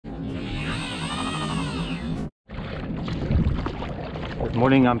Good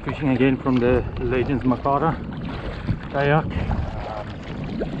morning, I'm fishing again from the Legends Makara kayak.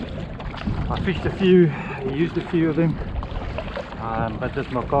 I fished a few, used a few of them, but this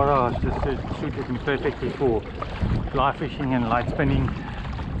Makara has just suited me perfectly for fly fishing and light spinning,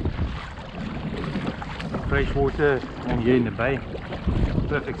 fresh water, and here in the bay.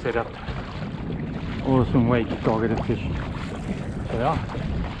 Perfect setup, awesome way to target a fish. So yeah,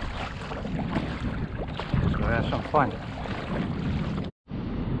 let's go have some fun.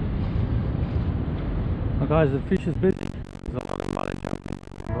 Now guys, the fish is busy. There's a lot of mullet jumping.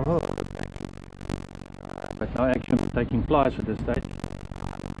 Oh. But no action on taking flies at this stage.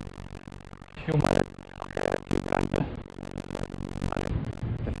 Few mullet, a few grunter,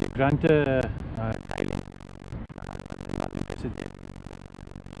 tailing. They're not interested yet.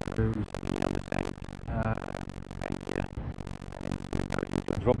 So we're sitting on the sand bank here, and it's going to go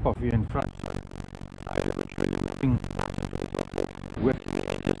into a drop off here in front. So slowly but surely moving closer to the drop off, work to the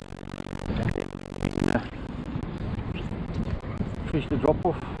edges. Fish the drop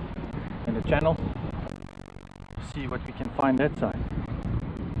off in the channel, see what we can find that side.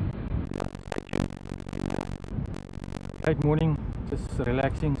 Great morning, just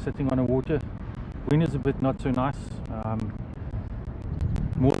relaxing, sitting on the water. Wind is a bit not so nice,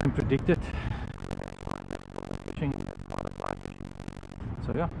 more than predicted. Fishing.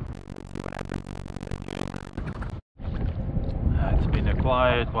 So yeah, let's see what happens. It's been a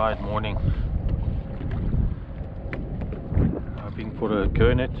quiet morning. Hoping for a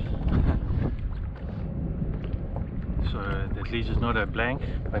gurnet. So at least it's not a blank,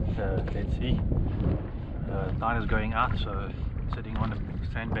 but let's see. Tide is going out, so sitting on a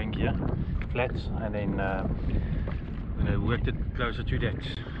sandbank here, flats, and then I'm going to work it closer to that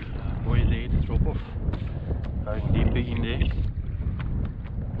buoy there, the drop off, going deeper in there,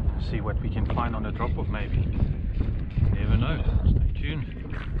 see what we can find on the drop off maybe. Never know, stay tuned.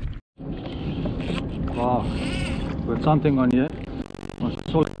 Wow, got something on here,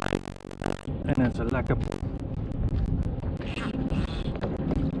 solid, and it's a lacquer.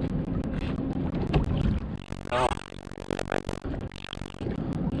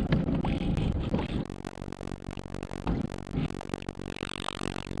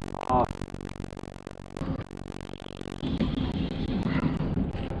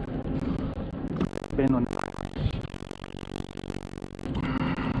 Pen on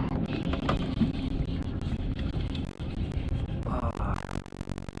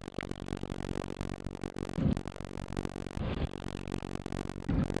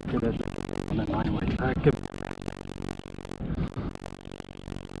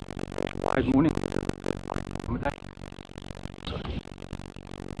Good morning.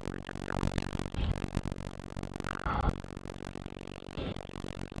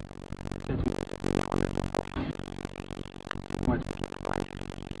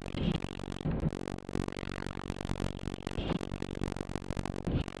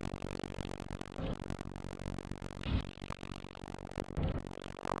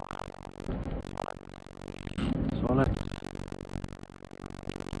 Solid.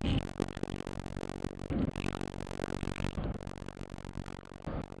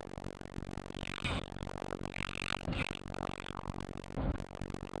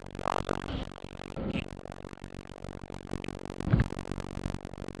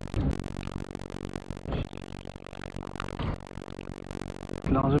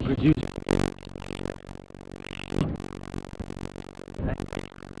 Clouds are produced.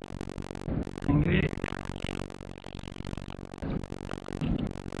 Angry.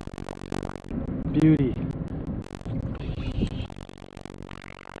 Beauty.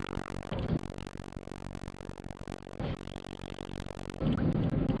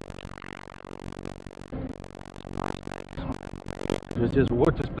 There's just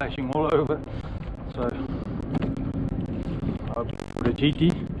water splashing all over, so I'll put a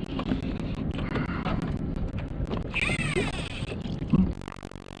GT.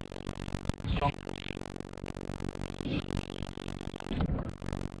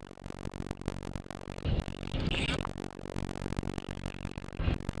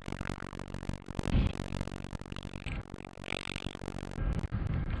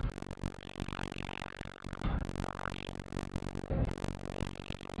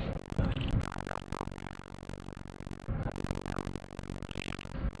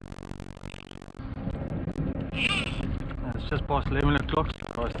 It's just past 11 o'clock,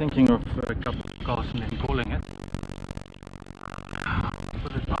 so I was thinking of a couple of casts and then calling it.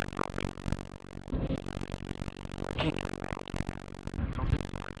 But it's not dropping.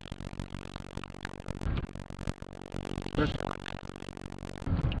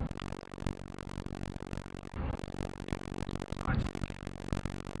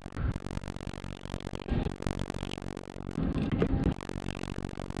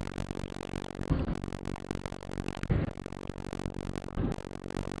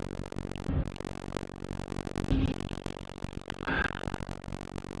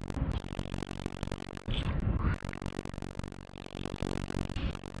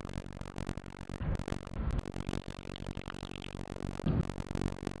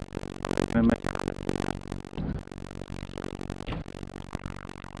 gonna make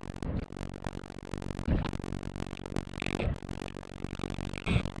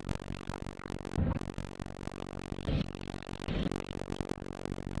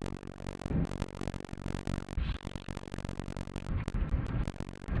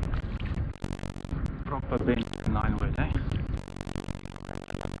proper bend line with, eh?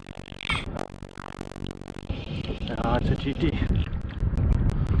 Ah, it's a GT.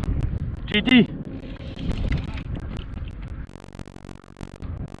 GT!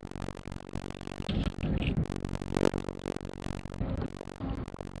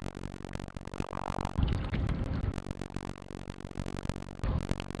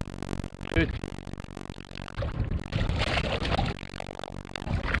 Good.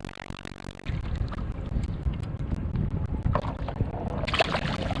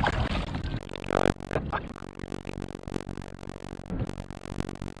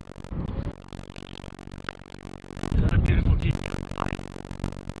 Beautiful GT.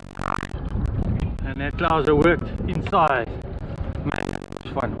 And that clouser worked inside. Man,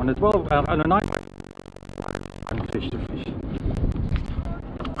 it's fun. On a 12, on a 9. And fish to fish.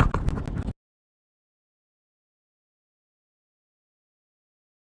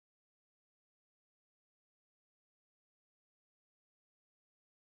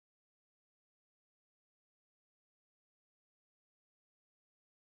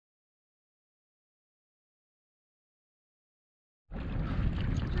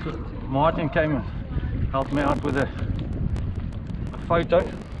 So Martin came and helped me out with a photo,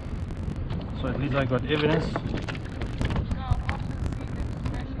 so at least I got evidence.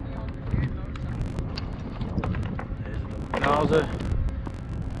 There's the browser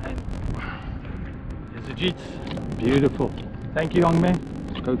and there's the jeets. Beautiful. Thank you, young man.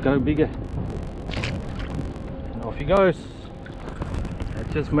 Go bigger. And off he goes.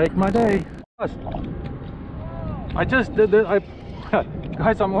 That just make my day. I just did it.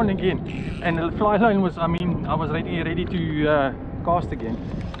 Guys, I'm on again, and the fly line was, I was ready to cast again,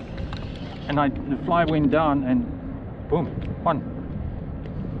 and the fly went down and boom, one.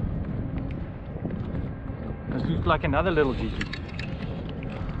 This looks like another little GT.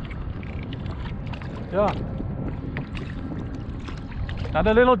 Yeah,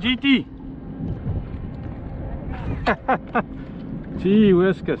 another little GT. Gee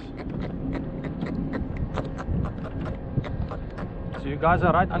whiskers. So you guys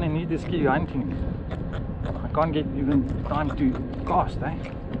are right underneath the ski hunting. I can't get even time to cast, eh?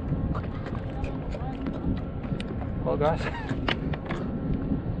 Well guys,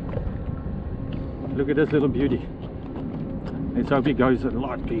 look at this little beauty. Let's hope he goes a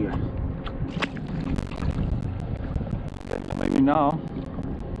lot bigger. Maybe now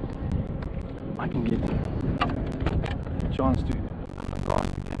I can get a chance to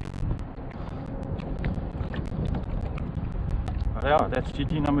cast again. Yeah, that's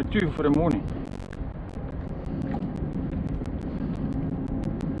GT number 2 for the morning.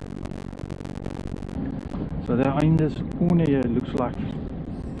 So there in this corner here, it looks like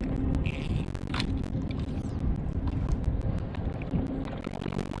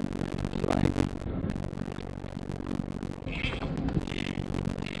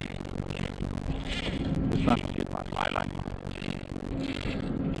just not to get my fly line.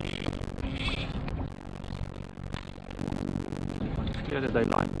 It's clear that they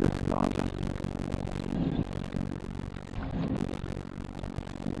like this clouser.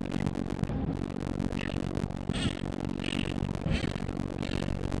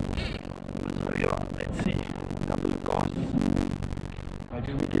 So yeah, let's see. Double casts.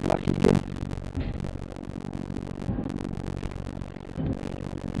 Maybe we get lucky again.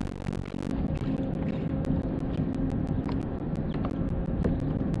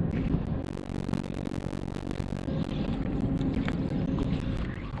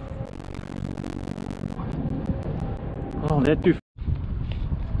 Oh, that too.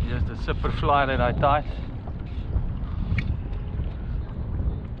 Here's the zipper fly that I tied.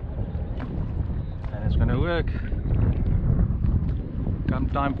 And it's gonna work. Come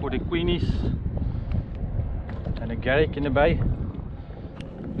time for the queenies and a garrick in the bay.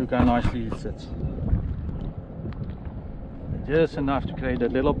 Look how nicely it sits. Just enough to create a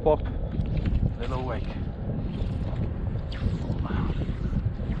little pop, little wake.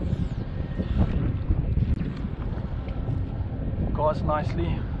 Cast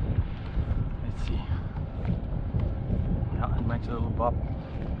nicely. Let's see. Yeah, it makes a little pop.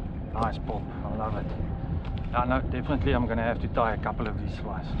 Nice pop. I love it. Yeah, no, definitely I'm gonna have to tie a couple of these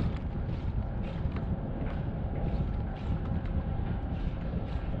flies.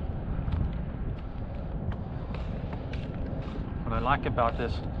 What I like about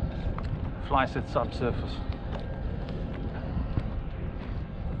this fly sit subsurface.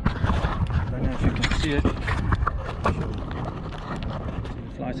 I don't know if you can see it. The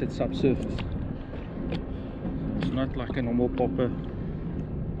fly sit subsurface. It's not like a normal popper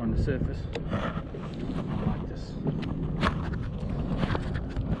on the surface. Like this.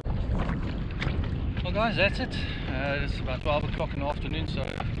 Well guys, that's it. It's about 12 o'clock in the afternoon, so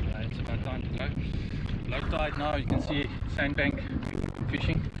it's about time to go. Low tide now, you can see sandbank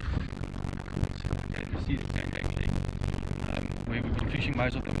fishing. So, you can see the sandbank there, where we've been fishing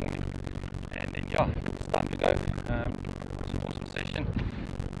most of the morning. And then yeah, it's time to go. It's an awesome session.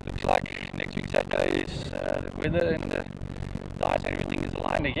 Looks like next week Saturday is the weather and the ice and everything is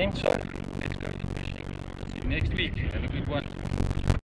aligned again, so let's go fishing. See you next week. Have a good one.